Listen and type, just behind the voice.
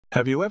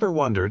Have you ever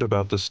wondered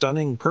about the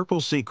stunning purple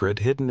secret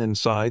hidden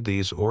inside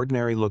these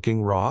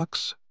ordinary-looking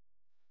rocks?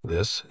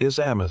 This is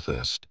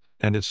amethyst,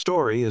 and its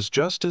story is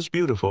just as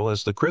beautiful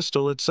as the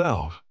crystal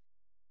itself.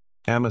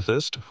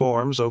 Amethyst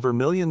forms over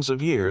millions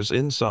of years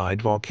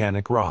inside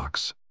volcanic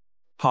rocks.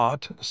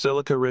 Hot,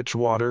 silica-rich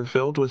water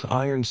filled with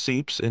iron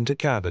seeps into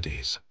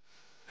cavities.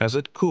 As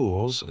it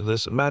cools,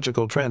 this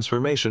magical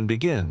transformation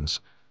begins,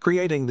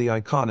 creating the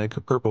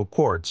iconic purple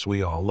quartz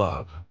we all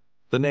love.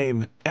 The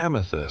name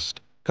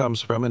amethyst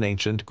comes from an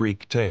ancient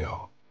Greek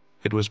tale.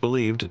 It was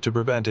believed to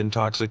prevent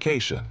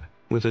intoxication,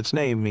 with its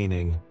name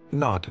meaning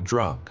not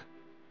drunk.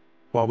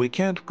 While we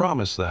can't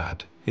promise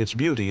that, its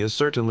beauty is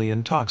certainly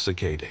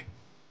intoxicating.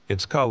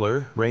 Its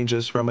color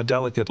ranges from a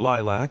delicate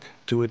lilac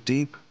to a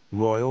deep,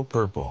 royal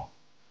purple.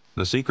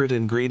 The secret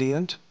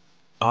ingredient?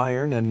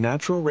 Iron and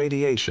natural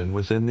radiation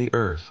within the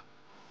earth.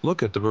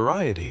 Look at the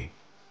variety.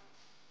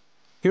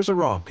 Here's a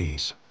raw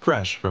piece,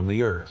 fresh from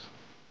the earth.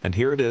 And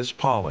here it is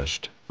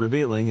polished,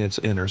 revealing its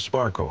inner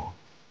sparkle.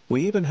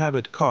 We even have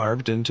it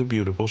carved into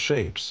beautiful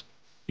shapes.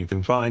 You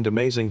can find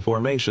amazing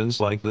formations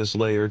like this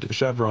layered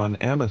chevron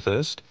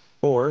amethyst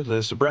or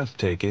this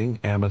breathtaking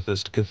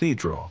amethyst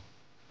cathedral.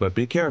 But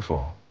be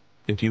careful.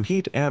 If you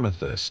heat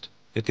amethyst,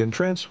 it can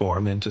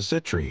transform into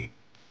citrine,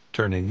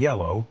 turning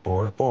yellow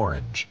or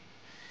orange.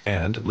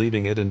 And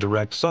leaving it in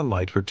direct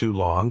sunlight for too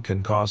long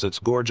can cause its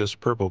gorgeous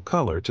purple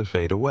color to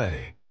fade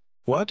away.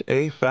 What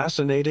a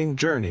fascinating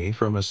journey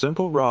from a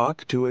simple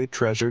rock to a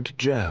treasured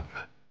gem.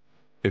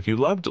 If you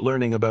loved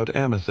learning about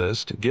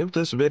amethyst, give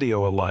this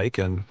video a like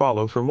and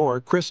follow for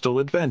more crystal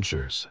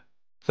adventures.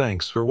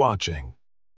 Thanks for watching.